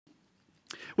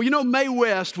Well, you know, Mae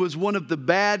West was one of the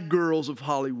bad girls of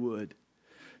Hollywood.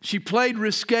 She played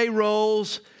risque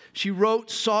roles. She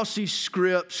wrote saucy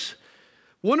scripts.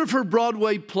 One of her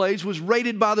Broadway plays was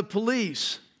raided by the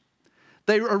police.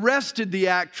 They arrested the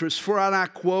actress for, and I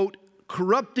quote,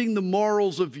 corrupting the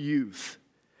morals of youth.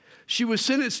 She was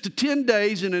sentenced to 10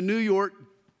 days in a New York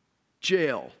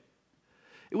jail.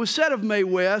 It was said of Mae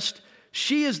West,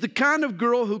 she is the kind of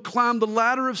girl who climbed the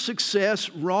ladder of success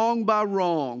wrong by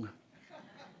wrong.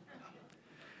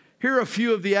 Here are a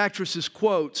few of the actress's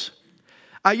quotes.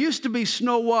 I used to be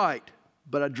Snow White,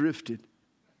 but I drifted.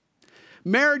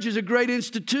 Marriage is a great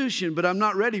institution, but I'm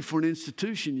not ready for an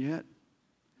institution yet.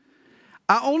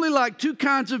 I only like two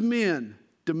kinds of men,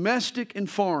 domestic and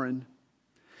foreign.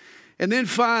 And then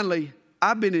finally,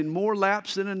 I've been in more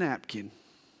laps than a napkin.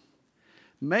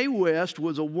 Mae West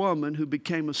was a woman who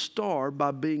became a star by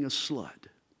being a slut.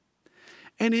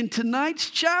 And in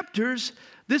tonight's chapters,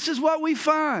 this is what we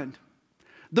find.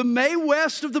 The Mae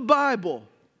West of the Bible.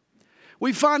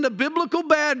 We find a biblical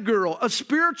bad girl, a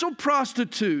spiritual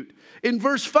prostitute. In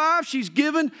verse 5, she's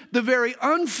given the very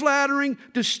unflattering,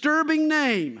 disturbing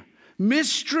name,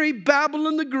 Mystery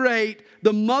Babylon the Great,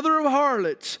 the mother of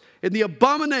harlots and the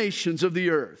abominations of the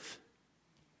earth.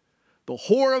 The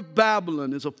whore of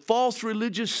Babylon is a false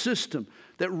religious system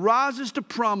that rises to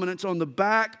prominence on the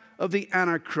back of the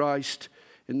Antichrist.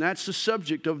 And that's the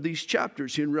subject of these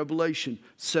chapters here in Revelation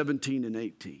 17 and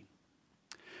 18.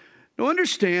 Now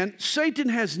understand, Satan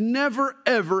has never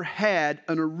ever had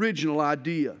an original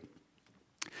idea.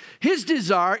 His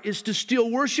desire is to steal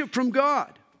worship from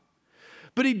God.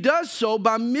 But he does so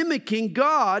by mimicking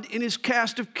God in his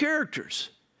cast of characters.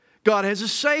 God has a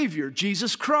Savior,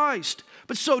 Jesus Christ.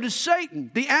 But so does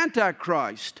Satan, the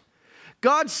Antichrist.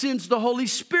 God sends the Holy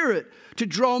Spirit to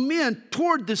draw men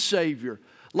toward the Savior.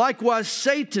 Likewise,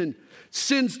 Satan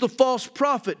sends the false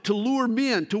prophet to lure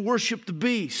men to worship the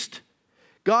beast.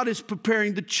 God is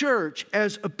preparing the church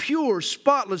as a pure,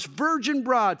 spotless, virgin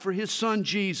bride for his son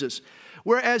Jesus.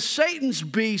 Whereas Satan's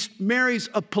beast marries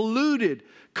a polluted,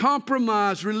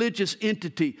 compromised religious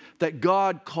entity that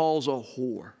God calls a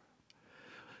whore.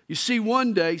 You see,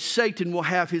 one day Satan will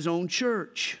have his own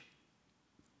church.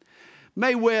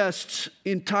 Mae West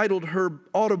entitled her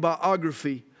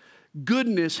autobiography,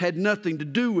 Goodness Had Nothing to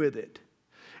Do with It.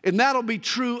 And that'll be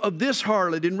true of this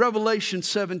harlot in Revelation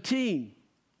 17.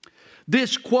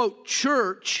 This, quote,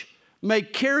 church may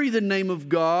carry the name of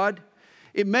God.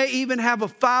 It may even have a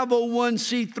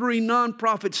 501c3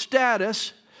 nonprofit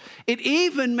status. It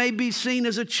even may be seen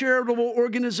as a charitable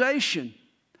organization.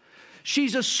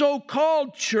 She's a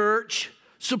so-called church,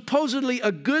 supposedly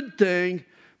a good thing,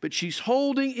 but she's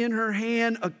holding in her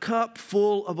hand a cup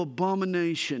full of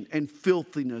abomination and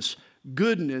filthiness.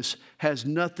 Goodness has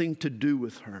nothing to do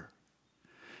with her.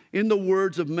 In the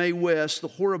words of Mae West, the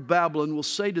whore of Babylon will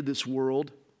say to this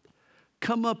world,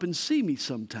 come up and see me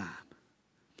sometime.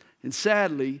 And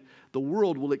sadly, the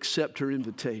world will accept her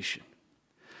invitation.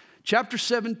 Chapter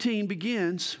 17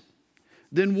 begins,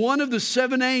 then one of the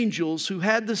seven angels who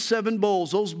had the seven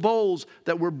bowls, those bowls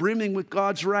that were brimming with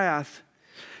God's wrath,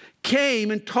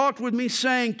 came and talked with me,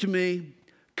 saying to me,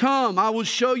 come, I will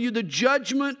show you the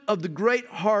judgment of the great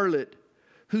harlot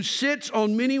who sits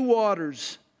on many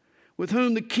waters, with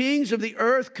whom the kings of the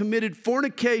earth committed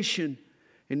fornication,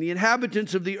 and the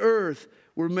inhabitants of the earth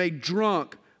were made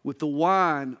drunk with the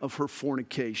wine of her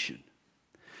fornication.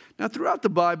 Now, throughout the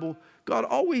Bible, God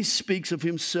always speaks of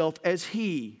himself as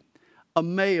he, a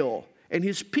male, and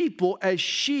his people as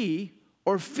she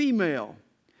or female.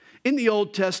 In the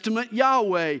Old Testament,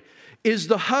 Yahweh is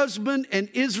the husband and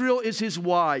Israel is his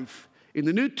wife. In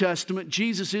the New Testament,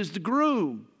 Jesus is the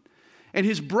groom, and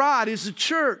his bride is the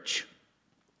church.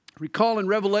 Recall in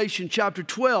Revelation chapter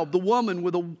 12, the woman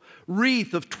with a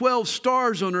wreath of 12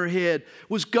 stars on her head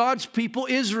was God's people,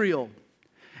 Israel.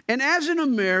 And as in a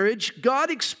marriage,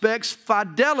 God expects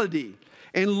fidelity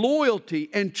and loyalty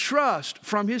and trust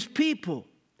from his people.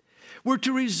 We're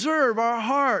to reserve our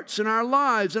hearts and our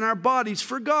lives and our bodies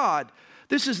for God.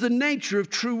 This is the nature of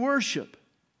true worship.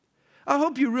 I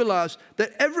hope you realize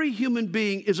that every human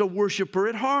being is a worshiper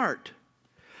at heart.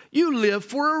 You live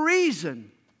for a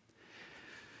reason.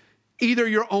 Either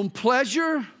your own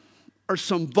pleasure or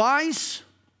some vice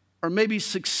or maybe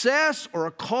success or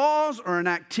a cause or an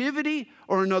activity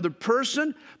or another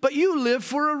person, but you live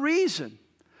for a reason.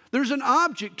 There's an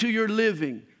object to your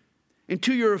living and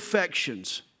to your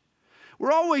affections.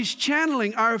 We're always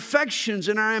channeling our affections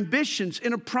and our ambitions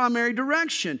in a primary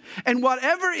direction. And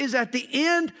whatever is at the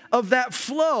end of that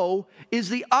flow is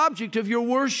the object of your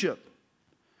worship.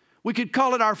 We could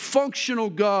call it our functional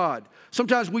God.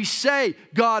 Sometimes we say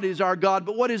God is our God,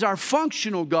 but what is our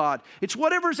functional God? It's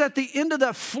whatever's at the end of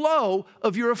that flow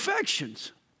of your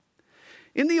affections.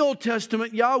 In the Old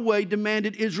Testament, Yahweh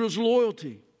demanded Israel's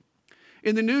loyalty.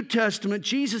 In the New Testament,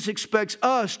 Jesus expects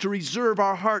us to reserve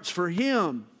our hearts for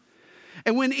Him.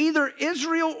 And when either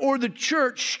Israel or the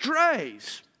church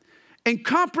strays and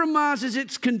compromises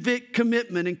its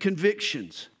commitment and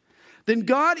convictions, then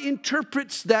God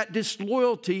interprets that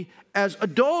disloyalty as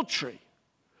adultery,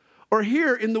 or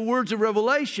here in the words of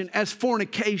Revelation, as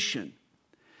fornication.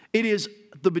 It is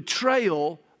the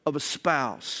betrayal of a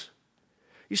spouse.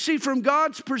 You see, from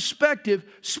God's perspective,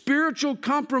 spiritual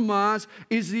compromise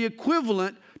is the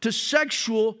equivalent to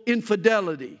sexual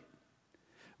infidelity.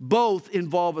 Both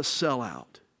involve a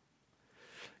sellout.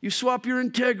 You swap your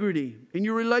integrity and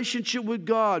your relationship with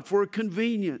God for a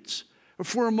convenience or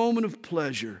for a moment of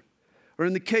pleasure, or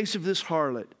in the case of this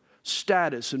harlot,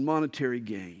 status and monetary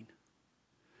gain.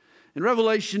 In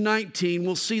Revelation 19,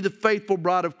 we'll see the faithful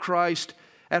bride of Christ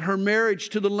at her marriage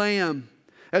to the Lamb.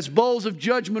 As bowls of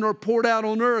judgment are poured out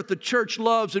on earth, the church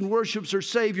loves and worships her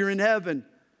Savior in heaven.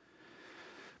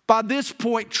 By this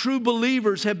point, true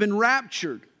believers have been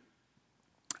raptured.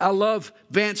 I love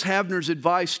Vance Havner's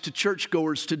advice to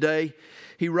churchgoers today.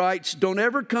 He writes, "Don't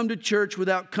ever come to church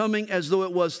without coming as though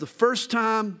it was the first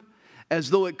time, as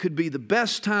though it could be the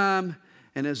best time,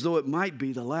 and as though it might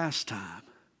be the last time."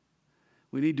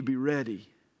 We need to be ready.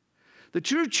 The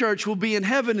true church will be in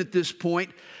heaven at this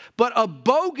point, but a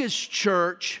bogus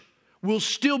church will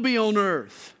still be on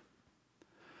earth.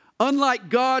 Unlike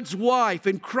God's wife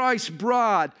and Christ's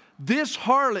bride, this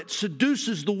harlot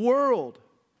seduces the world.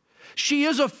 She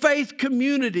is a faith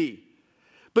community,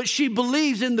 but she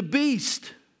believes in the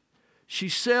beast. She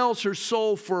sells her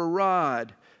soul for a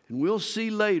ride, and we'll see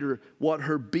later what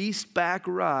her beast-back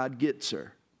ride gets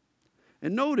her.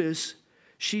 And notice,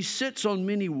 she sits on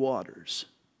many waters.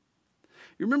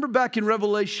 You remember back in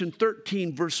Revelation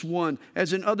 13, verse 1,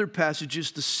 as in other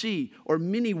passages, the sea or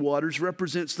many waters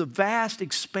represents the vast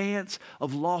expanse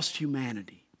of lost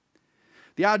humanity.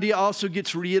 The idea also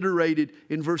gets reiterated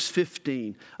in verse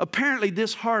 15. Apparently,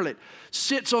 this harlot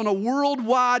sits on a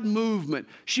worldwide movement.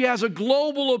 She has a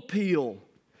global appeal.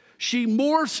 She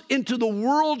morphs into the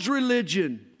world's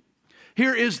religion.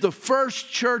 Here is the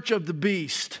first church of the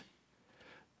beast.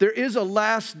 There is a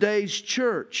last days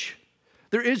church.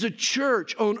 There is a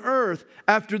church on earth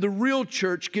after the real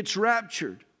church gets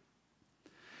raptured.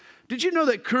 Did you know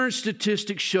that current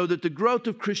statistics show that the growth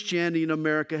of Christianity in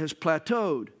America has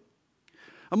plateaued?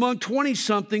 Among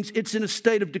 20-somethings, it's in a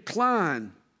state of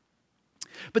decline.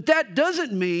 But that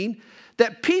doesn't mean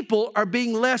that people are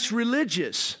being less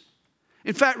religious.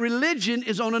 In fact, religion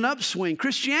is on an upswing.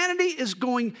 Christianity is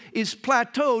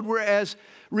plateaued, whereas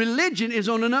religion is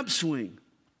on an upswing.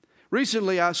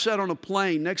 Recently, I sat on a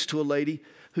plane next to a lady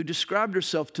who described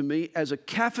herself to me as a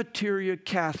cafeteria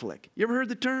Catholic. You ever heard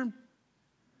the term?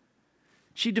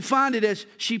 She defined it as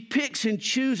she picks and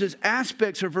chooses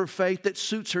aspects of her faith that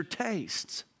suits her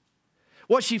tastes.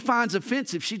 What she finds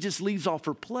offensive, she just leaves off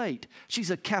her plate. She's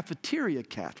a cafeteria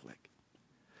Catholic.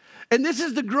 And this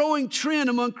is the growing trend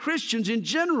among Christians in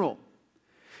general.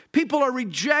 People are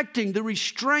rejecting the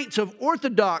restraints of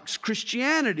Orthodox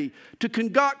Christianity to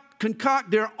concoct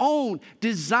their own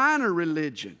designer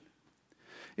religion.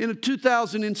 In a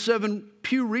 2007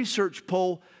 Pew Research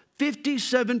poll,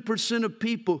 57% of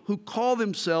people who call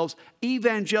themselves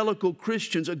evangelical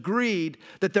Christians agreed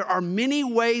that there are many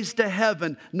ways to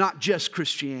heaven, not just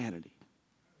Christianity.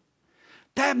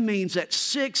 That means that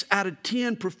 6 out of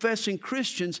 10 professing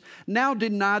Christians now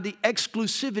deny the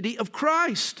exclusivity of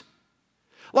Christ.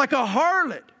 Like a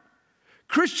harlot,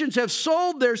 Christians have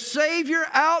sold their Savior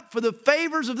out for the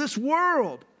favors of this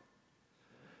world.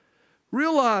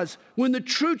 Realize when the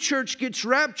true church gets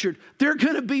raptured, there are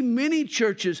going to be many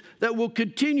churches that will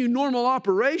continue normal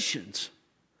operations.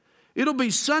 It'll be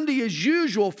Sunday as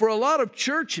usual for a lot of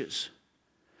churches.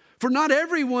 For not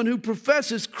everyone who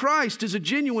professes Christ is a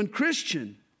genuine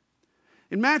Christian.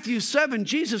 In Matthew 7,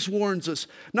 Jesus warns us,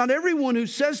 "Not everyone who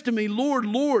says to me, 'Lord,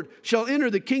 Lord,' shall enter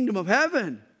the kingdom of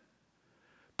heaven."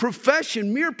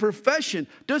 Profession, mere profession,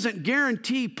 doesn't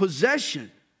guarantee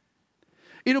possession.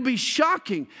 It'll be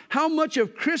shocking how much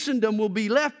of Christendom will be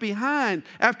left behind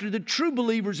after the true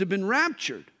believers have been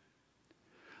raptured.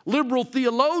 Liberal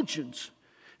theologians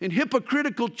and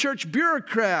hypocritical church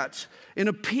bureaucrats and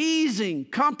appeasing,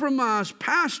 compromised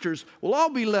pastors will all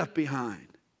be left behind.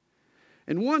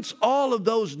 And once all of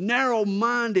those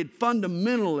narrow-minded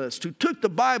fundamentalists who took the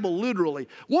Bible literally,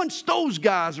 once those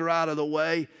guys are out of the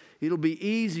way, it'll be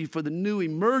easy for the new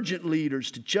emergent leaders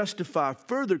to justify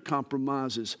further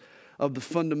compromises of the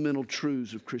fundamental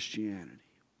truths of Christianity.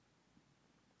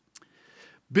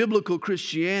 Biblical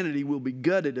Christianity will be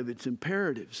gutted of its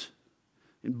imperatives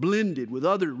and blended with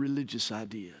other religious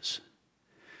ideas.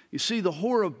 You see, the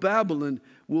Whore of Babylon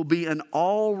will be an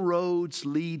all roads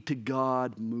lead to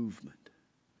God movement.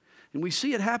 And we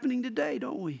see it happening today,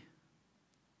 don't we?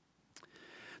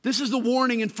 This is the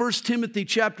warning in 1 Timothy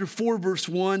chapter 4, verse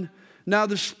 1. Now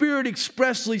the Spirit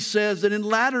expressly says that in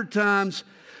latter times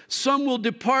some will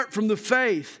depart from the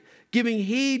faith, giving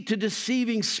heed to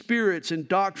deceiving spirits and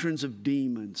doctrines of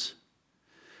demons.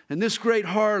 And this great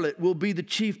harlot will be the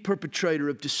chief perpetrator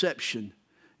of deception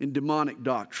and demonic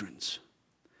doctrines.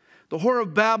 The Whore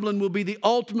of Babylon will be the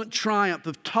ultimate triumph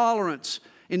of tolerance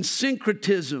and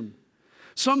syncretism.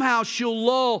 Somehow she'll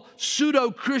lull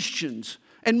pseudo-Christians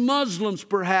and Muslims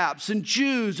perhaps, and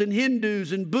Jews and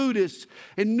Hindus and Buddhists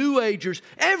and New Agers,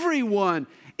 everyone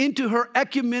into her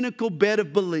ecumenical bed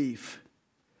of belief.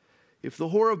 If the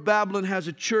Whore of Babylon has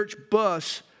a church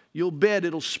bus, you'll bet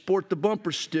it'll sport the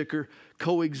bumper sticker,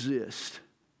 coexist.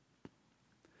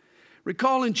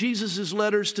 Recall in Jesus'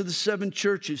 letters to the 7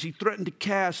 churches, he threatened to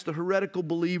cast the heretical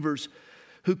believers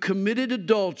who committed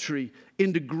adultery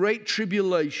into great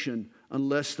tribulation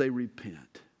unless they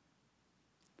repent.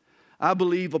 I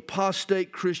believe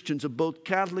apostate Christians of both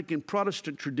Catholic and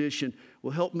Protestant tradition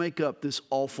will help make up this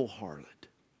awful harlot.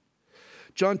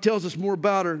 John tells us more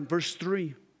about her in verse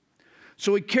 3.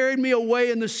 So he carried me away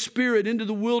in the Spirit into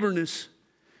the wilderness,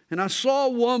 and I saw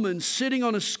a woman sitting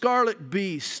on a scarlet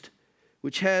beast,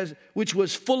 which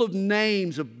was full of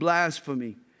names of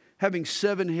blasphemy, having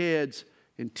 7 heads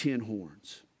and 10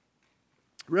 horns.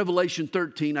 Revelation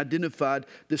 13 identified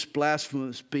this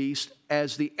blasphemous beast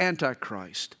as the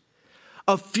Antichrist,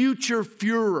 a future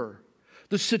Führer,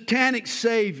 the satanic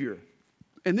savior.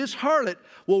 And this harlot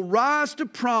will rise to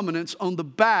prominence on the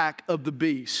back of the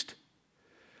beast.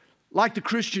 Like the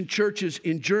Christian churches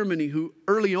in Germany who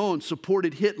early on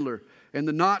supported Hitler and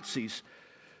the Nazis,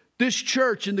 this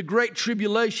church in the Great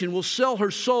Tribulation will sell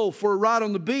her soul for a ride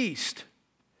on the beast.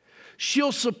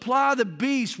 She'll supply the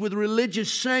beast with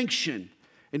religious sanction,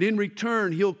 and in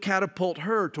return, he'll catapult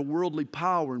her to worldly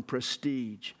power and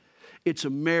prestige. It's a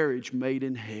marriage made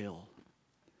in hell.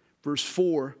 Verse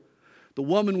 4, the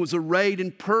woman was arrayed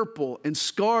in purple and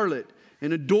scarlet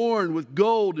and adorned with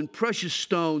gold and precious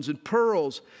stones and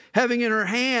pearls, having in her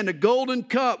hand a golden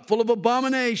cup full of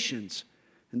abominations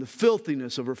and the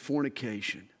filthiness of her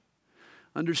fornication.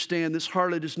 Understand, this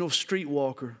harlot is no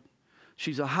streetwalker.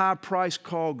 She's a high-priced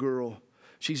call girl.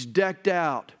 She's decked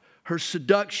out. Her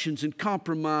seductions and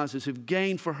compromises have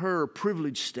gained for her a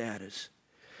privileged status.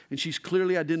 And she's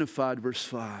clearly identified, verse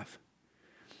 5.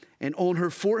 And on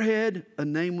her forehead a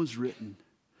name was written,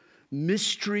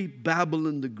 Mystery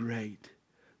Babylon the Great,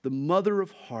 the mother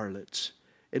of harlots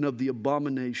and of the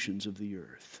abominations of the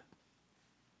earth.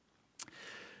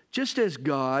 Just as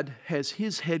God has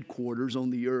his headquarters on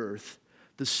the earth,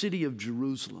 the city of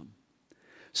Jerusalem,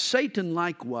 Satan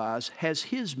likewise has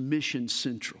his mission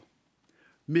central,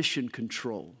 mission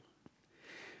control.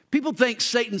 People think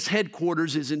Satan's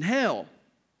headquarters is in hell.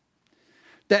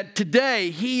 That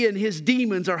today he and his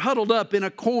demons are huddled up in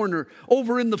a corner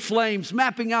over in the flames,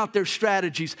 mapping out their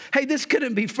strategies. Hey, this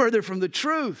couldn't be further from the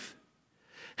truth.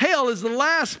 Hell is the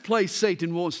last place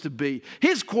Satan wants to be.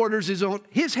 His headquarters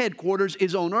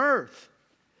is on earth.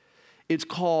 It's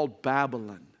called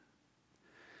Babylon.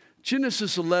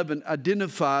 Genesis 11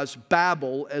 identifies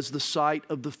Babel as the site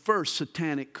of the first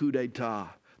satanic coup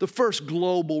d'etat, the first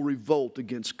global revolt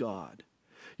against God.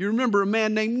 You remember a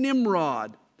man named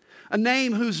Nimrod, a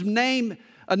name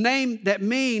that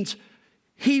means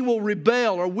he will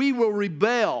rebel or we will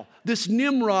rebel. This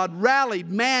Nimrod rallied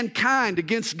mankind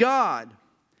against God.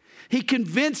 He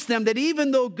convinced them that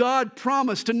even though God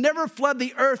promised to never flood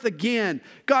the earth again,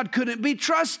 God couldn't be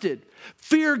trusted.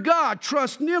 Fear God,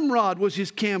 trust Nimrod was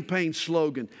his campaign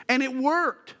slogan. And it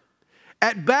worked.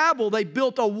 At Babel, they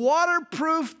built a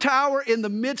waterproof tower in the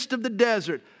midst of the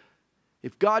desert.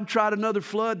 If God tried another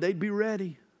flood, they'd be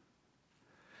ready.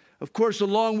 Of course,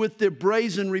 along with their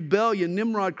brazen rebellion,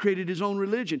 Nimrod created his own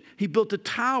religion. He built a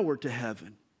tower to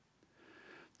heaven.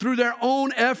 Through their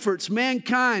own efforts,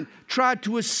 mankind tried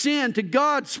to ascend to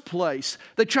God's place.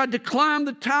 They tried to climb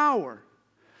the tower.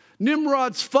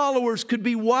 Nimrod's followers could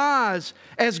be wise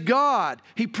as God.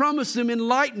 He promised them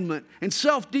enlightenment and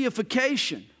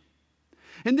self-deification.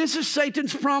 And this is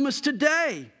Satan's promise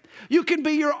today. You can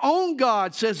be your own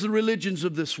God, says the religions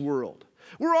of this world.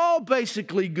 We're all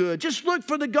basically good. Just look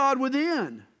for the God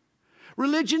within.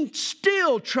 Religion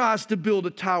still tries to build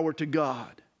a tower to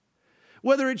God.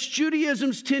 Whether it's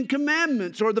Judaism's 10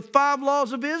 Commandments or the 5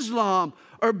 laws of Islam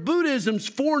or Buddhism's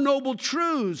 4 noble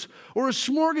truths or a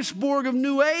smorgasbord of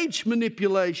New Age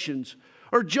manipulations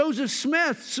Or Joseph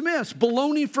Smith's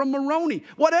baloney from Moroni,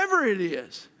 whatever it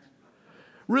is.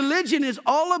 Religion is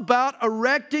all about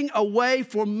erecting a way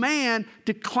for man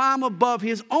to climb above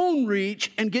his own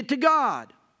reach and get to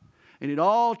God. And it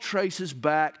all traces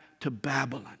back to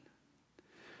Babylon.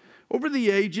 Over the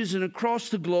ages and across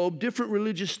the globe, different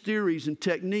religious theories and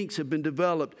techniques have been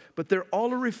developed, but they're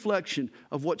all a reflection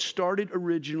of what started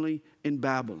originally in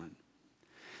Babylon.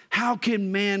 How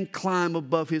can man climb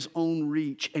above his own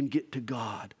reach and get to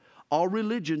God? All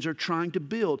religions are trying to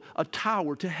build a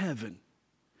tower to heaven.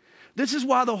 This is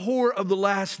why the whore of the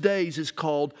last days is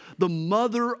called the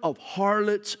mother of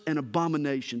harlots and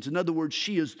abominations. In other words,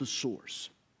 she is the source.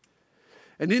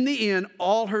 And in the end,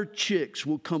 all her chicks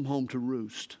will come home to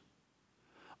roost.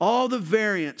 All the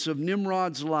variants of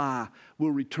Nimrod's lie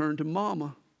will return to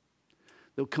mama.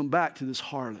 They'll come back to this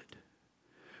harlot.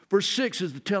 Verse 6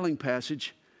 is the telling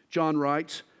passage. John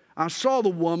writes, I saw the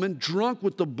woman drunk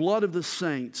with the blood of the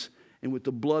saints and with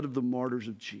the blood of the martyrs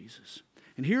of Jesus.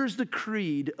 And here's the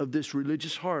creed of this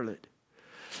religious harlot.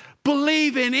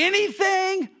 Believe in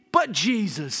anything but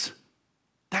Jesus.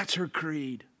 That's her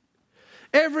creed.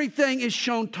 Everything is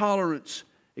shown tolerance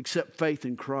except faith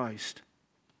in Christ.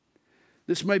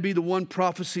 This may be the one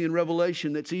prophecy in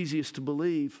Revelation that's easiest to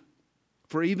believe.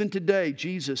 For even today,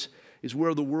 Jesus is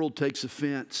where the world takes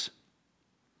offense.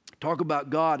 Talk about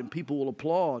God and people will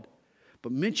applaud.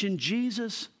 But mention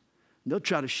Jesus, and they'll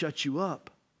try to shut you up.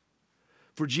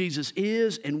 For Jesus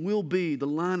is and will be the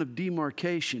line of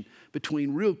demarcation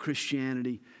between real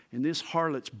Christianity and this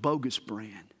harlot's bogus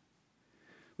brand.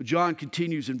 But John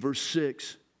continues in verse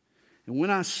 6. And when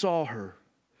I saw her,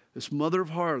 this mother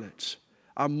of harlots,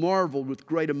 I marveled with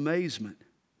great amazement.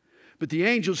 But the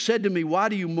angel said to me, why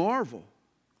do you marvel?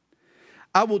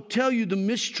 I will tell you the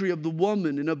mystery of the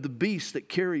woman and of the beast that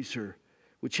carries her,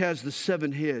 which has the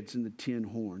 7 heads and the 10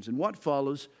 horns. And what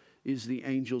follows is the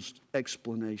angel's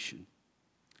explanation.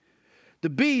 The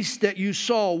beast that you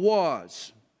saw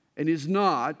was and is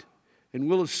not and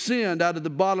will ascend out of the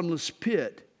bottomless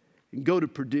pit and go to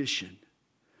perdition.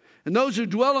 And those who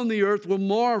dwell on the earth will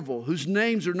marvel, whose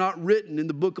names are not written in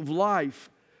the book of life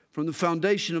from the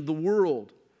foundation of the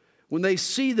world, when they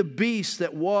see the beast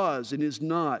that was and is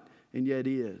not and yet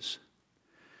is.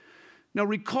 Now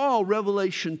recall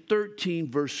Revelation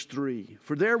 13 verse 3.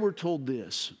 For there we're told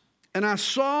this. And I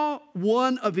saw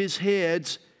one of his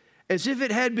heads as if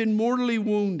it had been mortally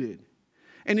wounded,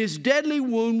 and his deadly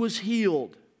wound was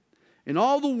healed. And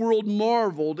all the world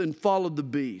marveled and followed the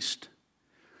beast.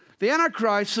 The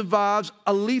Antichrist survives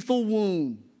a lethal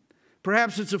wound.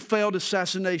 Perhaps it's a failed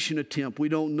assassination attempt. We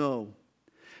don't know.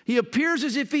 He appears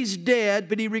as if he's dead,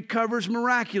 but he recovers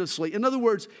miraculously. In other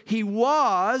words, he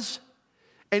was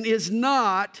and is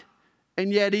not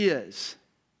and yet is.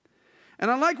 And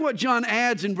I like what John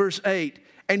adds in verse 8.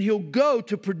 And he'll go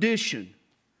to perdition.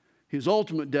 His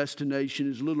ultimate destination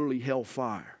is literally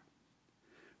hellfire.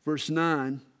 Verse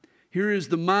 9. Here is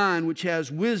the mind which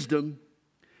has wisdom.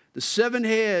 The 7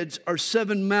 heads are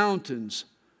 7 mountains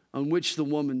on which the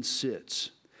woman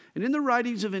sits. And in the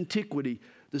writings of antiquity,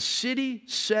 the city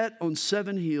set on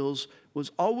 7 hills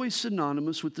was always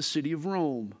synonymous with the city of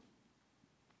Rome.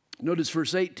 Notice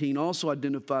verse 18 also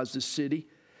identifies the city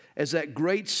as that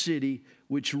great city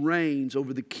which reigns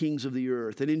over the kings of the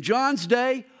earth. And in John's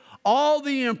day, all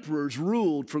the emperors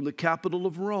ruled from the capital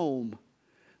of Rome.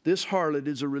 This harlot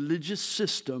is a religious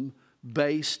system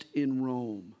based in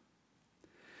Rome.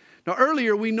 Now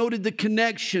earlier we noted the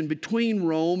connection between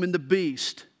Rome and the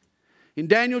beast. In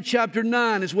Daniel chapter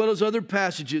 9, as well as other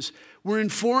passages, we're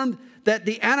informed that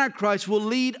the Antichrist will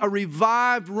lead a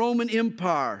revived Roman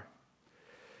Empire.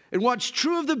 And what's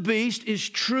true of the beast is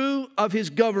true of his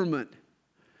government.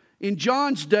 In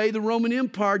John's day, the Roman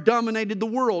Empire dominated the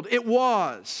world. It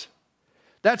was.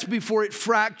 That's before it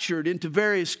fractured into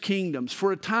various kingdoms.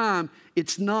 For a time,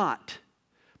 it's not.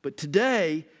 But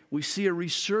today, we see a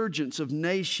resurgence of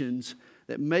nations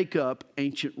that make up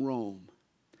ancient Rome.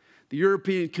 The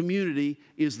European community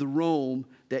is the Rome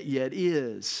that yet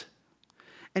is.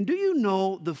 And do you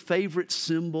know the favorite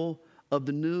symbol of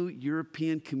the new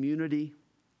European community?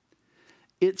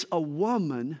 It's a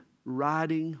woman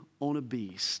riding on a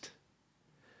beast.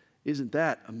 Isn't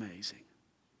that amazing?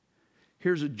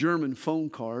 Here's a German phone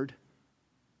card.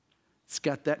 It's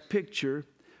got that picture.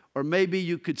 Or maybe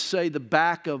you could say the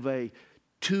back of a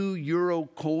 €2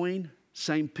 coin,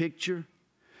 same picture.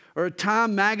 Or a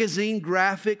Time magazine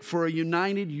graphic for a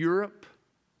united Europe.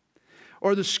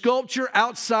 Or the sculpture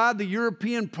outside the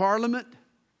European Parliament,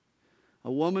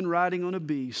 a woman riding on a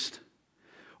beast.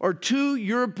 Or 2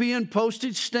 European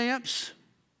postage stamps.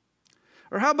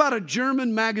 Or how about a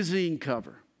German magazine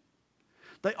cover?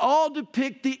 They all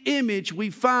depict the image we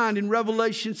find in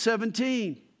Revelation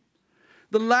 17.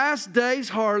 The last days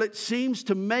harlot seems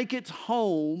to make its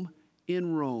home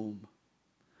in Rome.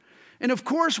 And of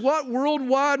course, what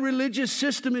worldwide religious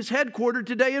system is headquartered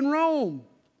today in Rome?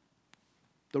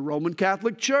 The Roman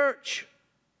Catholic Church.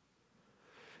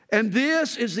 And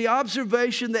this is the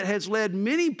observation that has led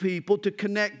many people to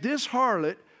connect this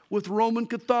harlot with Roman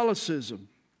Catholicism.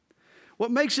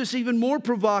 What makes this even more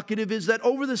provocative is that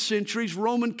over the centuries,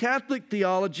 Roman Catholic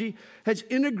theology has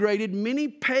integrated many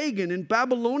pagan and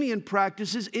Babylonian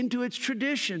practices into its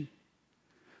tradition.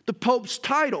 The Pope's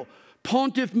title,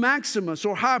 Pontiff Maximus,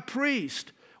 or High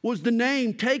Priest, was the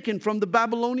name taken from the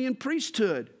Babylonian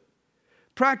priesthood.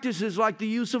 Practices like the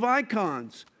use of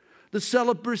icons, the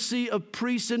celibacy of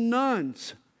priests and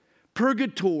nuns,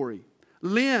 purgatory,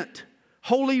 Lent,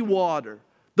 holy water,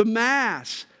 the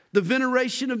Mass, the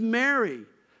veneration of Mary,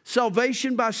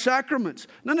 salvation by sacraments.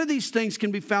 None of these things can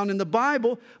be found in the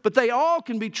Bible, but they all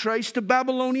can be traced to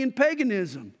Babylonian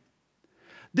paganism.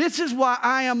 This is why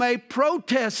I am a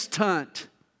Protestant.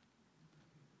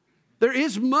 There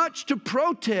is much to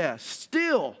protest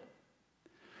still.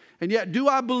 And yet, do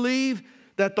I believe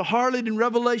that the harlot in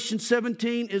Revelation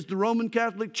 17 is the Roman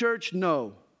Catholic Church?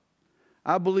 No.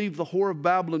 I believe the whore of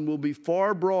Babylon will be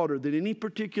far broader than any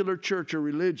particular church or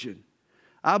religion.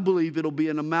 I believe it'll be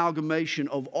an amalgamation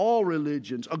of all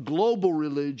religions, a global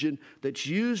religion that's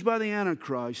used by the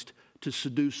Antichrist to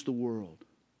seduce the world.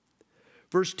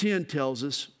 Verse 10 tells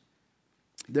us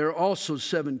there are also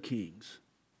 7 kings.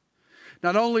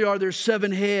 Not only are there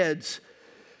 7 heads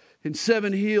and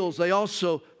 7 heels, they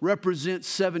also represent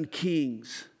 7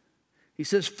 kings. He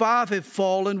says 5 have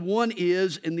fallen, 1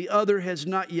 is, and the other has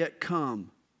not yet come.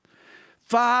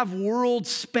 5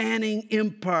 world-spanning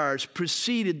empires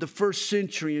preceded the first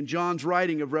century in John's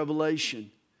writing of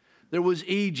Revelation. There was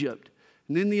Egypt,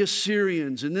 and then the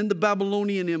Assyrians, and then the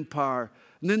Babylonian Empire,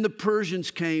 and then the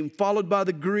Persians came, followed by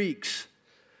the Greeks.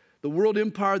 The world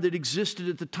empire that existed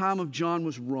at the time of John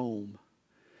was Rome.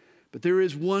 But there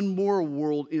is one more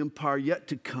world empire yet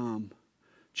to come.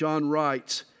 John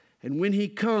writes, and when he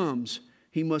comes,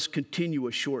 he must continue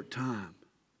a short time.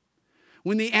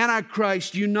 When the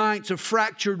Antichrist unites a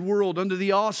fractured world under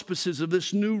the auspices of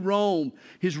this new Rome,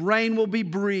 his reign will be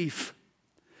brief.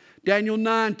 Daniel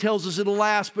 9 tells us it'll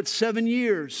last but 7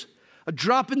 years, a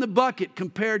drop in the bucket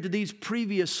compared to these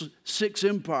previous 6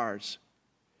 empires.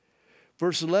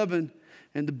 Verse 11,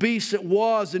 and the beast that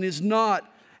was and is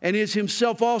not, and is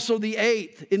himself also the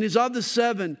 8th, and is of the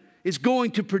 7, is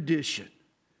going to perdition.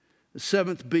 The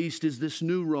 7th beast is this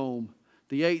new Rome.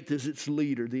 The 8th is its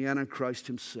leader, the Antichrist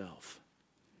himself.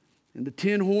 And the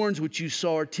 10 horns which you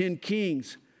saw are 10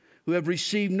 kings who have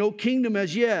received no kingdom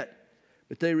as yet,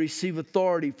 but they receive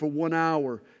authority for 1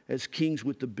 hour as kings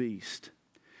with the beast.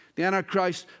 The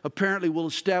Antichrist apparently will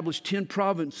establish 10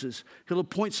 provinces. He'll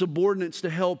appoint subordinates to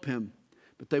help him,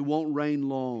 but they won't reign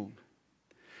long.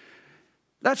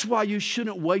 That's why you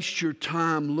shouldn't waste your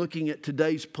time looking at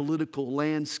today's political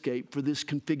landscape for this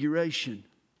configuration.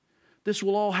 This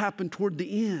will all happen toward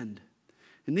the end.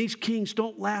 And these kings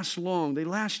don't last long. They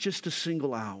last just a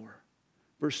single hour.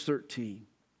 Verse 13.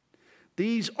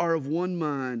 These are of one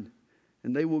mind,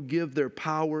 and they will give their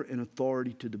power and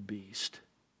authority to the beast.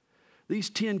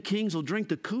 These 10 kings will drink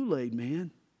the Kool-Aid,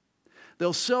 man.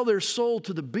 They'll sell their soul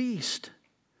to the beast.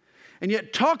 And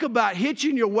yet talk about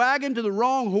hitching your wagon to the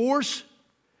wrong horse.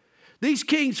 These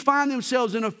kings find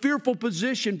themselves in a fearful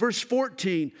position. Verse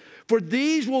 14. For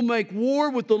these will make war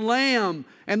with the Lamb,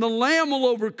 and the Lamb will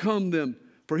overcome them.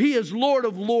 For he is Lord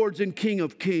of lords and King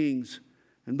of kings.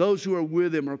 And those who are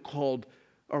with him are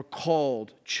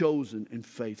called, chosen, and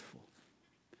faithful.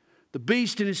 The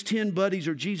beast and his 10 buddies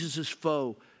are Jesus'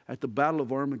 foe at the Battle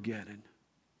of Armageddon.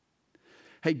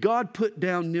 Hey, God put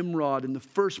down Nimrod in the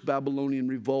first Babylonian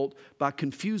revolt by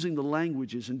confusing the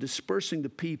languages and dispersing the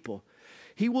people.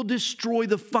 He will destroy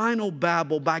the final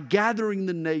Babel by gathering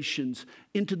the nations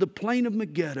into the plain of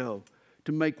Megiddo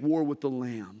to make war with the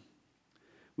Lamb.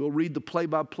 We'll read the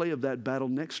play-by-play of that battle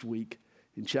next week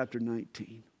in chapter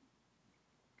 19.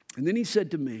 And then he said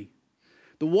to me,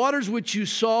 the waters which you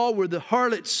saw where the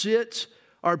harlot sits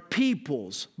are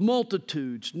peoples,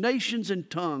 multitudes, nations, and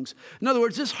tongues. In other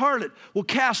words, this harlot will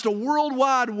cast a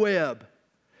worldwide web.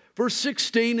 Verse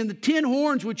 16, and the 10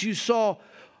 horns which you saw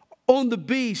on the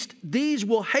beast, these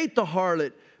will hate the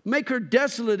harlot, make her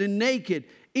desolate and naked,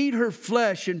 eat her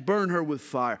flesh and burn her with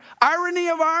fire. Irony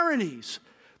of ironies.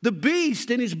 The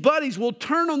beast and his buddies will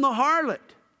turn on the harlot.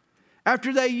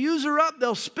 After they use her up,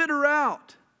 they'll spit her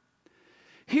out.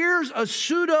 Here's a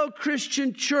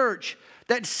pseudo-Christian church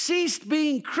that ceased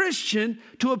being Christian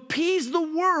to appease the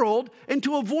world and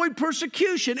to avoid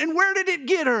persecution. And where did it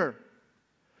get her?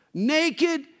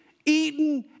 Naked,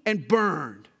 eaten, and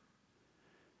burned.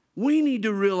 We need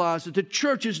to realize that the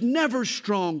church is never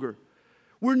stronger.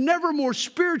 We're never more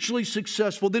spiritually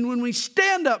successful than when we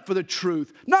stand up for the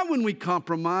truth, not when we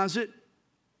compromise it.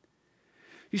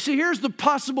 You see, here's the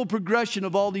possible progression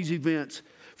of all these events.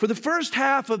 For the first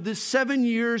half of this 7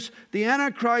 years, the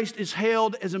Antichrist is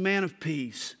hailed as a man of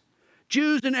peace.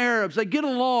 Jews and Arabs, they get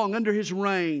along under his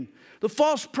reign. The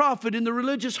false prophet and the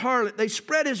religious harlot, they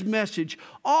spread his message.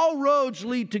 All roads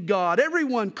lead to God.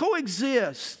 Everyone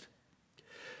coexists.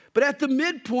 But at the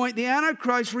midpoint, the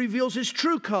Antichrist reveals his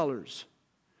true colors.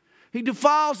 He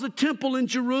defiles the temple in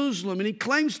Jerusalem and he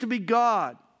claims to be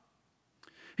God.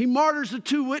 He martyrs the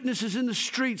 2 witnesses in the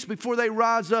streets before they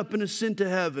rise up and ascend to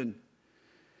heaven.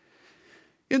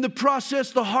 In the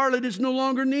process, the harlot is no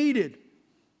longer needed.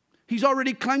 He's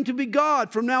already claimed to be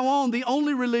God. From now on, the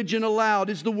only religion allowed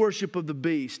is the worship of the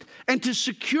beast. And to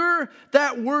secure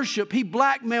that worship, he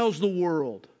blackmails the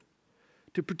world.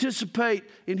 To participate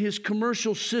in his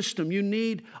commercial system, you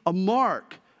need a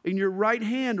mark in your right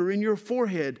hand or in your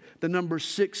forehead, the number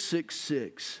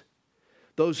 666.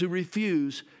 Those who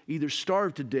refuse either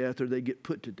starve to death or they get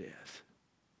put to death.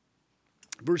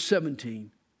 Verse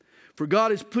 17. For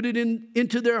God has put it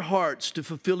into their hearts to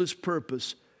fulfill his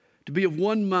purpose, to be of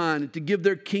one mind and to give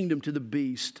their kingdom to the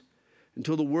beast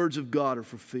until the words of God are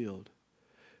fulfilled.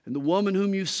 And the woman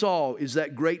whom you saw is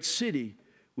that great city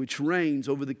which reigns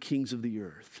over the kings of the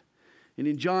earth. And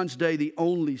in John's day, the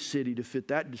only city to fit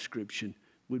that description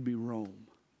would be Rome.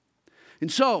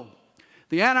 And so,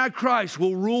 the Antichrist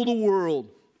will rule the world.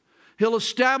 He'll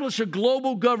establish a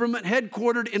global government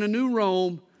headquartered in a new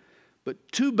Rome,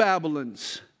 but 2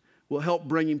 Babylons will help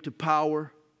bring him to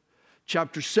power.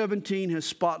 Chapter 17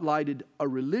 has spotlighted a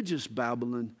religious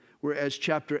Babylon, whereas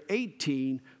chapter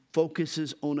 18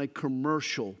 focuses on a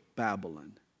commercial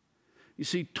Babylon. You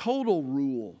see, total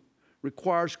rule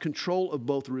requires control of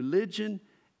both religion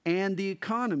and the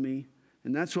economy,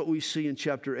 and that's what we see in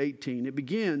chapter 18. It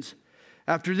begins,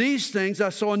 after these things I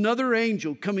saw another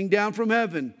angel coming down from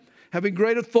heaven, having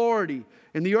great authority,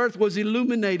 and the earth was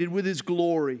illuminated with his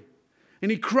glory. And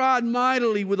he cried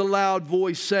mightily with a loud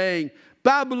voice, saying,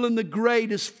 Babylon the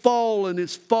Great is fallen,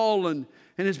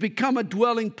 and has become a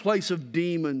dwelling place of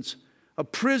demons, a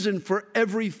prison for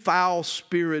every foul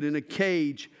spirit, and a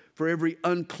cage for every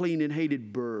unclean and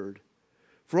hated bird.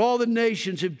 For all the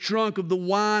nations have drunk of the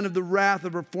wine of the wrath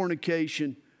of her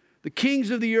fornication. The kings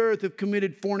of the earth have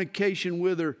committed fornication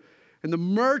with her, and the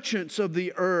merchants of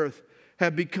the earth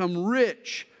have become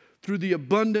rich through the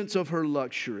abundance of her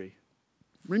luxury.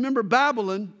 Remember,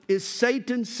 Babylon is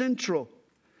Satan central.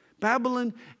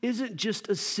 Babylon isn't just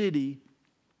a city,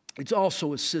 it's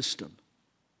also a system.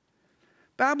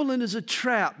 Babylon is a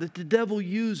trap that the devil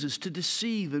uses to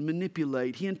deceive and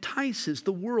manipulate. He entices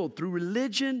the world through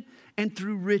religion and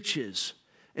through riches.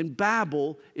 And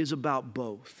Babel is about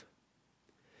both.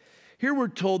 Here we're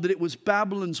told that it was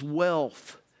Babylon's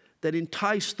wealth that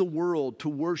enticed the world to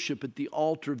worship at the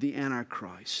altar of the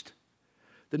Antichrist.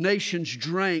 The nations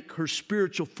drank her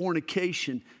spiritual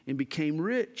fornication and became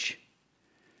rich.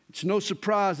 It's no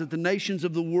surprise that the nations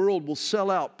of the world will sell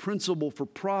out principle for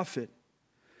profit.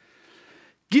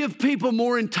 Give people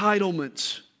more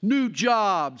entitlements, new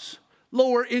jobs,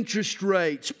 lower interest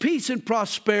rates, peace and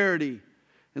prosperity,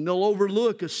 and they'll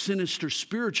overlook a sinister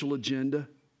spiritual agenda.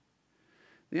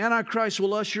 The Antichrist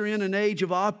will usher in an age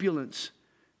of opulence,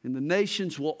 and the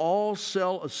nations will all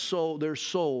sell their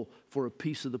soul for a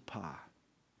piece of the pie.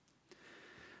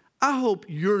 I hope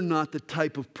you're not the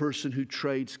type of person who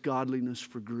trades godliness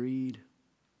for greed.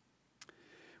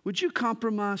 Would you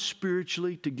compromise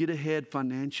spiritually to get ahead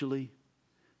financially?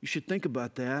 You should think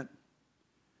about that.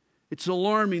 It's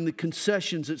alarming the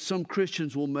concessions that some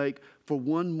Christians will make for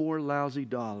one more lousy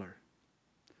dollar.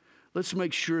 Let's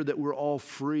make sure that we're all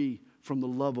free from the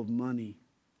love of money.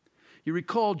 You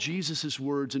recall Jesus'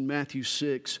 words in Matthew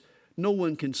 6, no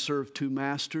one can serve 2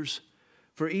 masters.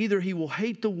 For either he will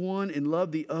hate the one and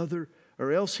love the other,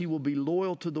 or else he will be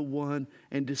loyal to the one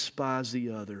and despise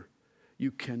the other.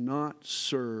 You cannot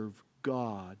serve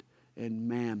God and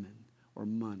mammon or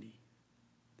money.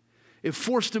 If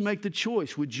forced to make the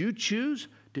choice, would you choose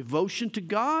devotion to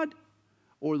God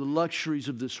or the luxuries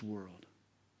of this world?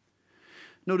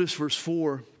 Notice verse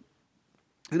 4.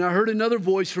 And I heard another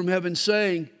voice from heaven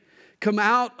saying, Come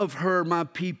out of her, my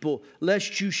people,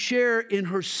 lest you share in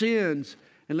her sins,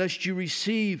 and lest you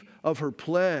receive of her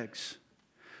plagues.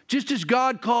 Just as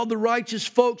God called the righteous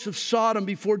folks of Sodom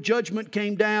before judgment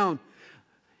came down,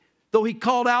 though he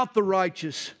called out the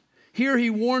righteous, Here he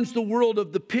warns the world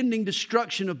of the pending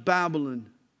destruction of Babylon.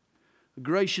 A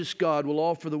gracious God will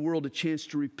offer the world a chance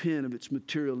to repent of its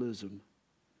materialism.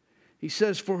 He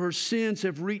says, for her sins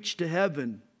have reached to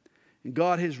heaven, and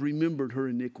God has remembered her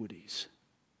iniquities.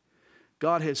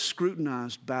 God has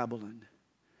scrutinized Babylon.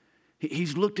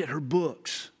 He's looked at her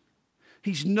books.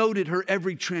 He's noted her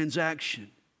every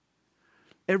transaction,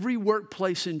 every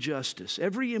workplace injustice,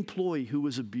 every employee who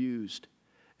was abused,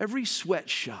 every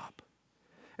sweatshop,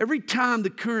 every time the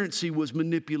currency was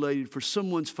manipulated for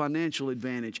someone's financial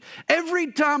advantage,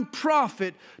 every time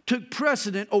profit took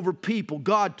precedent over people,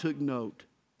 God took note.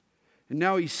 And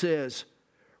now he says,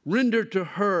 render to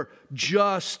her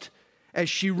just as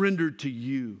she rendered to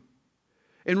you,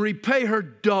 and repay her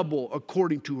double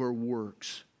according to her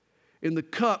works. In the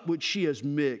cup which she has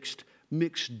mixed,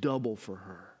 mix double for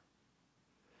her.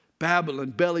 Babylon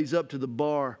bellies up to the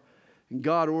bar, and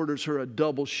God orders her a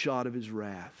double shot of his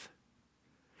wrath.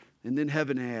 And then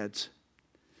heaven adds,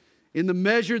 in the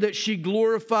measure that she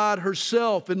glorified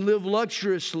herself and lived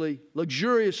luxuriously,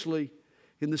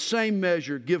 in the same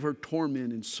measure give her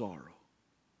torment and sorrow.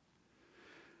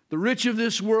 The rich of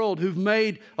this world who've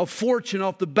made a fortune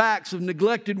off the backs of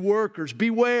neglected workers,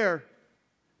 beware.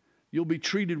 You'll be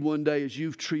treated one day as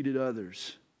you've treated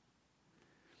others.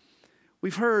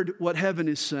 We've heard what heaven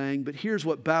is saying, but here's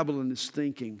what Babylon is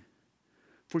thinking.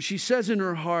 For she says in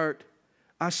her heart,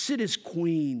 I sit as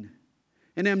queen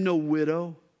and am no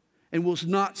widow and will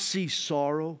not see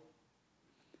sorrow.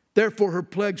 Therefore her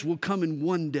plagues will come in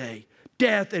one day,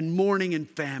 death and mourning and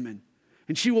famine.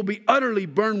 And she will be utterly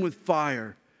burned with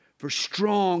fire. For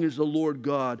strong is the Lord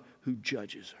God who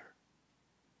judges her.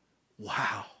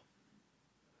 Wow.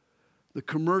 The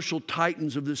commercial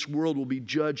titans of this world will be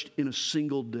judged in a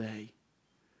single day.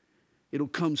 It'll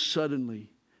come suddenly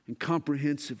and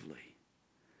comprehensively.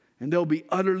 And they'll be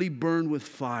utterly burned with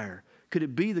fire. Could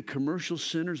it be the commercial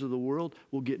centers of the world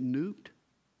will get nuked?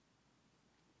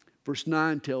 Verse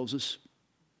 9 tells us,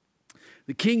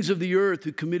 the kings of the earth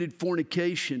who committed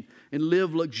fornication and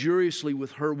live luxuriously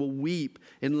with her will weep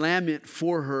and lament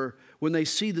for her when they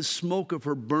see the smoke of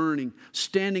her burning,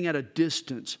 standing at a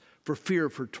distance for fear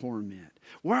of her torment.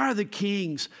 Why are the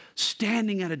kings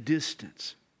standing at a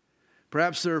distance?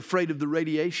 Perhaps they're afraid of the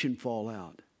radiation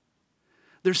fallout.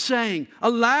 They're saying,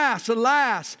 alas,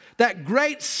 alas, that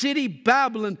great city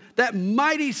Babylon, that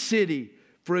mighty city,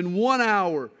 for in 1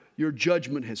 hour your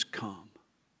judgment has come.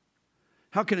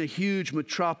 How can a huge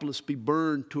metropolis be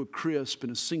burned to a crisp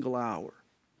in a single hour?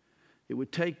 It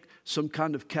would take some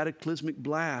kind of cataclysmic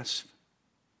blast.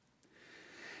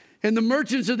 And the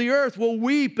merchants of the earth will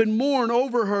weep and mourn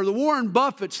over her. The Warren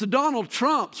Buffetts, the Donald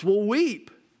Trumps will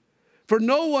weep. For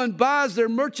no one buys their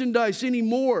merchandise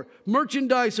anymore.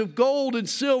 Merchandise of gold and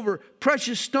silver,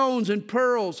 precious stones and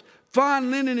pearls,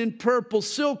 fine linen and purple,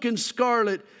 silk and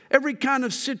scarlet, every kind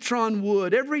of citron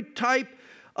wood, every type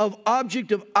of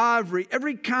object of ivory,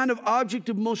 every kind of object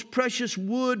of most precious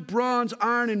wood, bronze,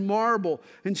 iron, and marble,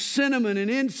 and cinnamon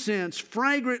and incense,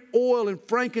 fragrant oil and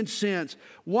frankincense,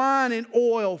 wine and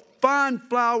oil, fine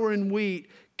flour and wheat,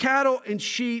 cattle and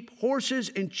sheep,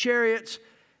 horses and chariots,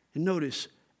 and notice,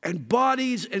 and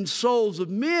bodies and souls of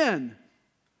men.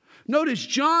 Notice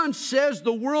John says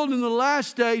the world in the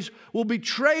last days will be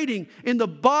trading in the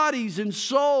bodies and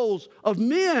souls of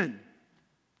men.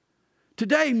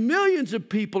 Today, millions of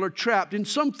people are trapped in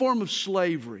some form of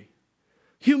slavery.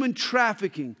 Human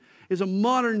trafficking is a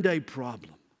modern day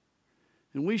problem.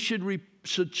 And we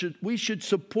should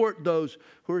support those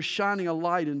who are shining a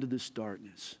light into this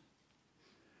darkness.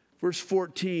 Verse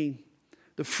 14,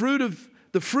 the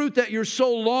fruit that your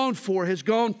soul longed for has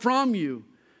gone from you,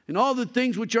 and all the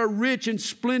things which are rich and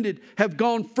splendid have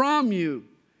gone from you,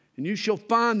 and you shall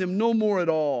find them no more at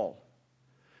all.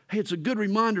 Hey, it's a good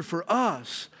reminder for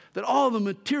us that all the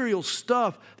material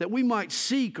stuff that we might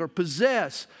seek or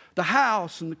possess, the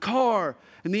house and the car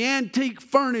and the antique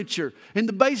furniture and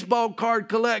the baseball card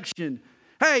collection,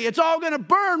 hey, it's all going to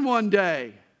burn one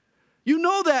day. You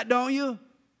know that, don't you?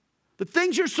 The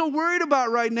things you're so worried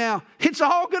about right now, it's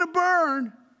all going to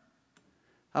burn.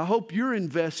 I hope you're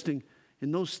investing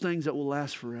in those things that will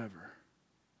last forever.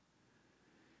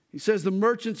 He says the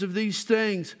merchants of these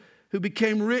things who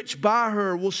became rich by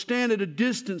her will stand at a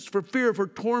distance for fear of her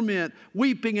torment,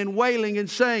 weeping and wailing and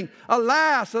saying,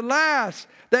 alas, alas,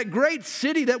 that great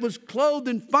city that was clothed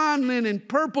in fine linen,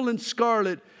 purple and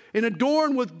scarlet, and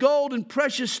adorned with gold and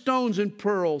precious stones and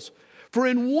pearls. For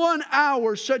in 1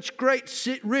 hour such great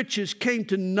riches came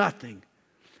to nothing.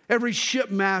 Every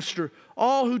shipmaster,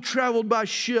 all who traveled by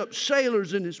ship,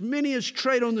 sailors and as many as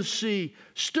trade on the sea,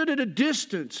 stood at a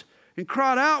distance and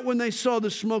cried out when they saw the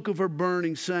smoke of her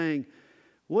burning, saying,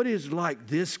 What is like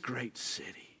this great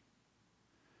city?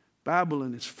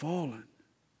 Babylon is fallen.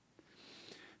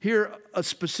 Here, a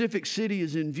specific city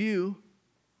is in view.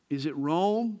 Is it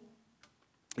Rome?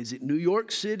 Is it New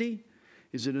York City?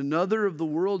 Is it another of the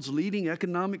world's leading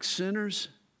economic centers?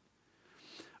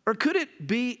 Or could it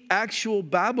be actual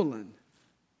Babylon?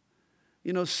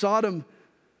 You know, Saddam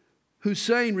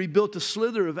Hussein rebuilt a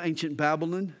slither of ancient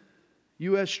Babylon.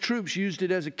 U.S. troops used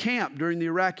it as a camp during the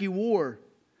Iraqi war.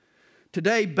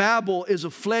 Today, Babel is a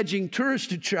fledgling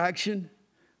tourist attraction.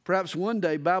 Perhaps one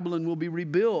day Babylon will be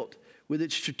rebuilt. With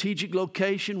its strategic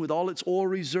location, with all its oil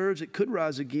reserves, it could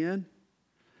rise again.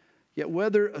 Yet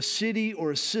whether a city or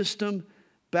a system,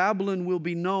 Babylon will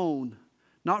be known,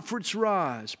 not for its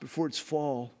rise, but for its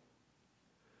fall.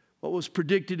 What was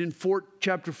predicted in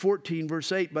chapter 14,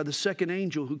 verse 8, by the second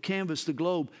angel who canvassed the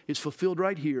globe is fulfilled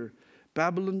right here.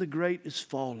 Babylon the Great is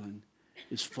fallen,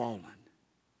 is fallen.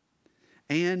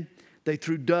 And they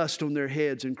threw dust on their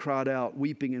heads and cried out,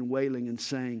 weeping and wailing and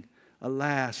saying,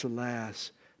 Alas, alas,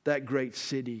 that great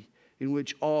city in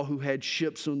which all who had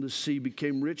ships on the sea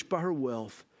became rich by her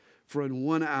wealth, for in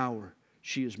 1 hour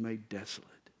she is made desolate.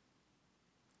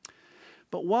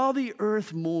 But while the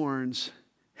earth mourns,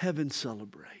 heaven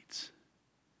celebrates.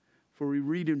 For we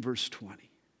read in verse 20,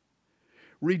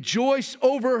 Rejoice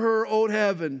over her, O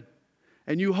heaven,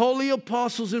 and you holy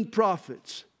apostles and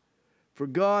prophets, for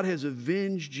God has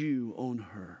avenged you on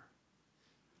her.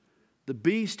 The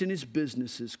beast and his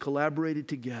businesses collaborated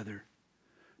together.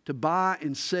 To buy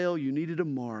and sell, you needed a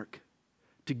mark.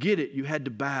 To get it, you had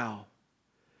to bow.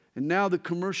 And now the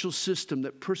commercial system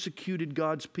that persecuted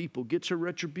God's people gets her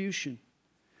retribution.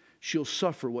 She'll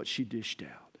suffer what she dished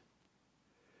out.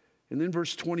 And then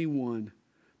verse 21,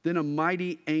 Then a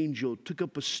mighty angel took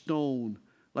up a stone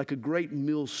like a great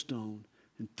millstone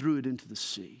and threw it into the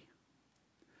sea.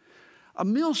 A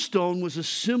millstone was a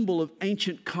symbol of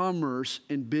ancient commerce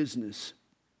and business.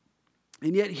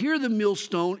 And yet here the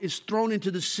millstone is thrown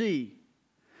into the sea.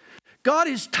 God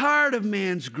is tired of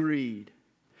man's greed.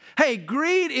 Hey,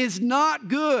 greed is not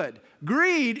good.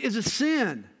 Greed is a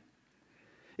sin.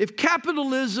 If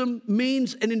capitalism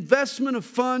means an investment of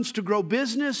funds to grow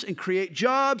business and create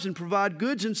jobs and provide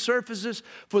goods and services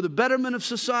for the betterment of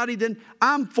society, then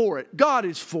I'm for it. God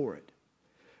is for it.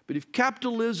 But if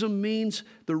capitalism means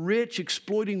the rich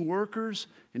exploiting workers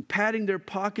and padding their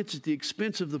pockets at the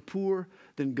expense of the poor,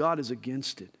 then God is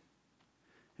against it.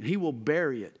 And He will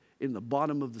bury it in the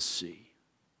bottom of the sea.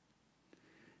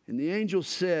 And the angel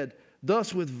said,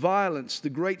 Thus with violence the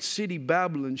great city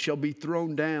Babylon shall be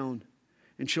thrown down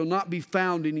and shall not be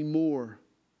found any more.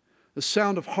 The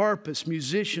sound of harpists,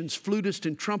 musicians, flutists,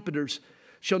 and trumpeters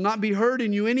shall not be heard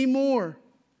in you any more.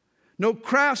 No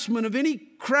craftsman of any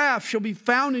craft shall be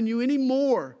found in you any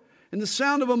more. And the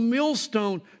sound of a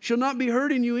millstone shall not be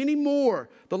heard in you any more.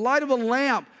 The light of a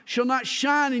lamp shall not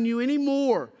shine in you any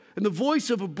more. And the voice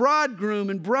of a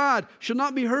bridegroom and bride shall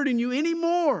not be heard in you any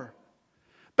more.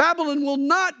 Babylon will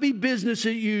not be business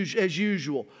as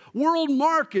usual. World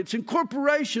markets and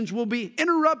corporations will be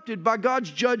interrupted by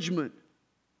God's judgment.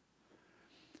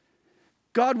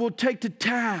 God will take to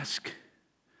task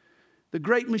the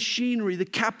great machinery, the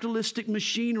capitalistic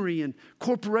machinery and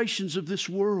corporations of this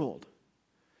world.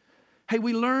 Hey,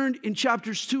 we learned in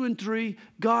chapters 2 and 3,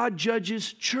 God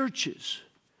judges churches.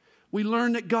 We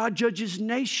learned that God judges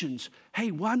nations.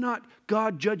 Hey, why not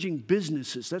God judging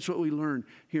businesses? That's what we learned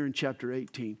here in chapter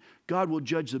 18. God will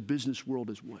judge the business world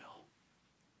as well.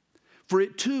 For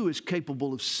it too is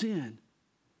capable of sin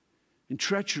and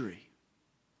treachery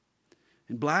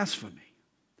and blasphemy.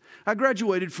 I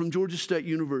graduated from Georgia State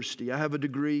University. I have a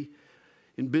degree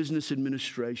in business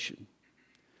administration.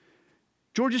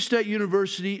 Georgia State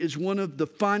University is one of the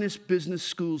finest business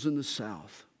schools in the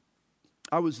South.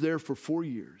 I was there for 4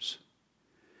 years.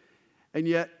 And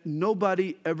yet,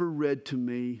 nobody ever read to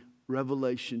me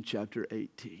Revelation chapter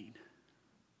 18.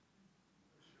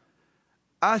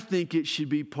 I think it should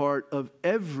be part of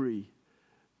every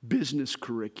business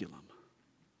curriculum.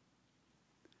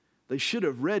 They should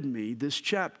have read me this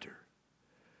chapter.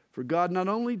 For God not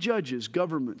only judges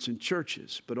governments and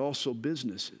churches, but also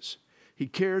businesses. He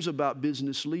cares about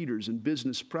business leaders and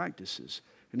business practices,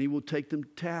 and He will take them to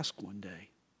task one day.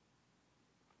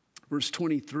 Verse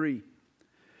 23,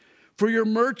 For your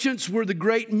merchants were the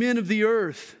great men of the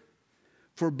earth,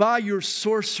 for by your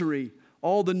sorcery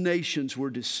all the nations were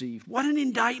deceived. What an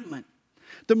indictment.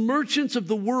 The merchants of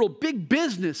the world, big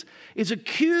business, is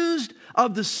accused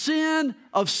of the sin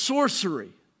of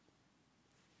sorcery.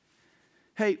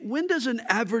 Hey, when does an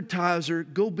advertiser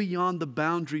go beyond the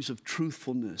boundaries of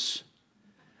truthfulness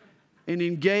and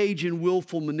engage in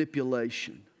willful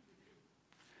manipulation?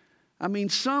 I mean,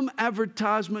 some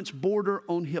advertisements border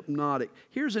on hypnotic.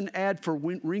 Here's an ad for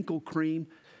wrinkle cream.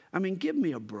 I mean, give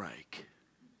me a break.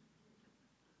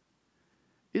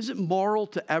 Is it moral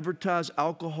to advertise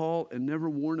alcohol and never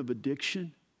warn of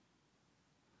addiction?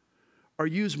 Or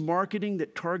use marketing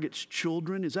that targets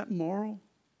children? Is that moral?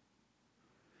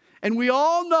 And we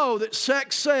all know that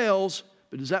sex sells,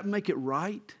 but does that make it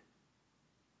right?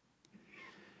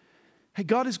 Hey,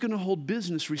 God is going to hold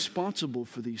business responsible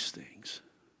for these things.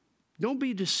 Don't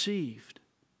be deceived.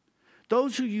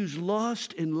 Those who use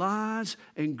lust and lies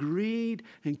and greed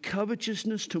and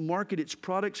covetousness to market its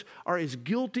products are as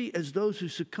guilty as those who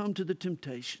succumb to the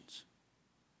temptations.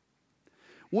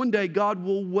 One day God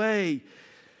will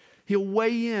He'll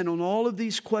weigh in on all of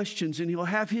these questions, and He'll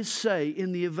have His say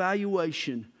in the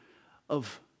evaluation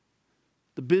of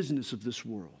the business of this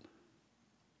world.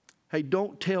 Hey,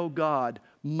 don't tell God,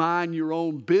 mind your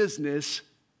own business.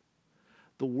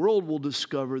 The world will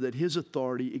discover that His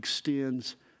authority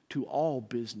extends to all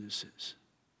businesses.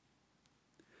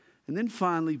 And then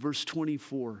finally, verse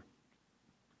 24.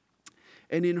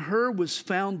 And in her was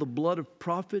found the blood of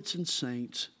prophets and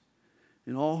saints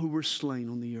and all who were slain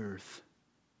on the earth.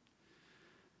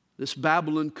 This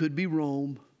Babylon could be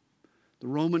Rome. The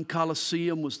Roman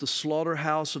Colosseum was the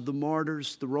slaughterhouse of the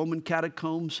martyrs. The Roman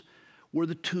catacombs were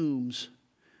the tombs.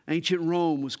 Ancient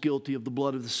Rome was guilty of the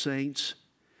blood of the saints.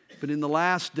 But in the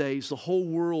last days, the whole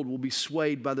world will be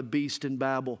swayed by the beast in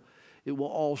Babel. It will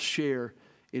all share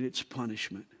in its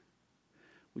punishment.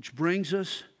 Which brings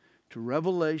us to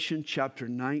Revelation chapter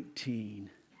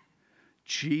 19.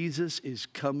 Jesus is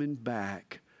coming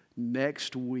back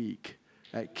next week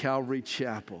at Calvary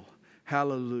Chapel.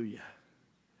 Hallelujah.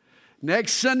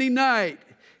 Next Sunday night,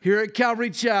 here at Calvary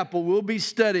Chapel, we'll be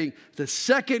studying the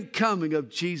second coming of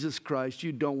Jesus Christ.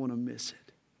 You don't want to miss it.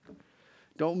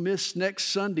 Don't miss next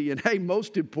Sunday. And hey,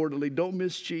 most importantly, don't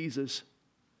miss Jesus.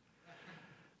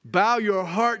 Bow your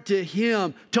heart to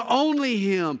Him, to only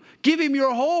Him. Give Him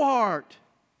your whole heart.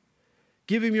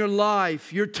 Give Him your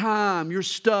life, your time, your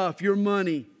stuff, your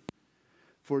money.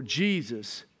 For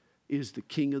Jesus is the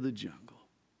King of the jungle.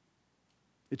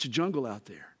 It's a jungle out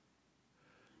there,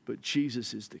 but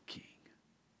Jesus is the King.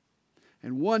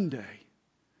 And one day,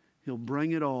 He'll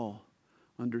bring it all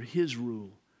under His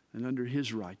rule and under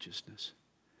His righteousness.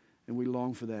 And we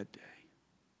long for that day.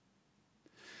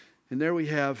 And there we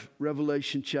have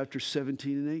Revelation chapter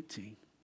 17 and 18.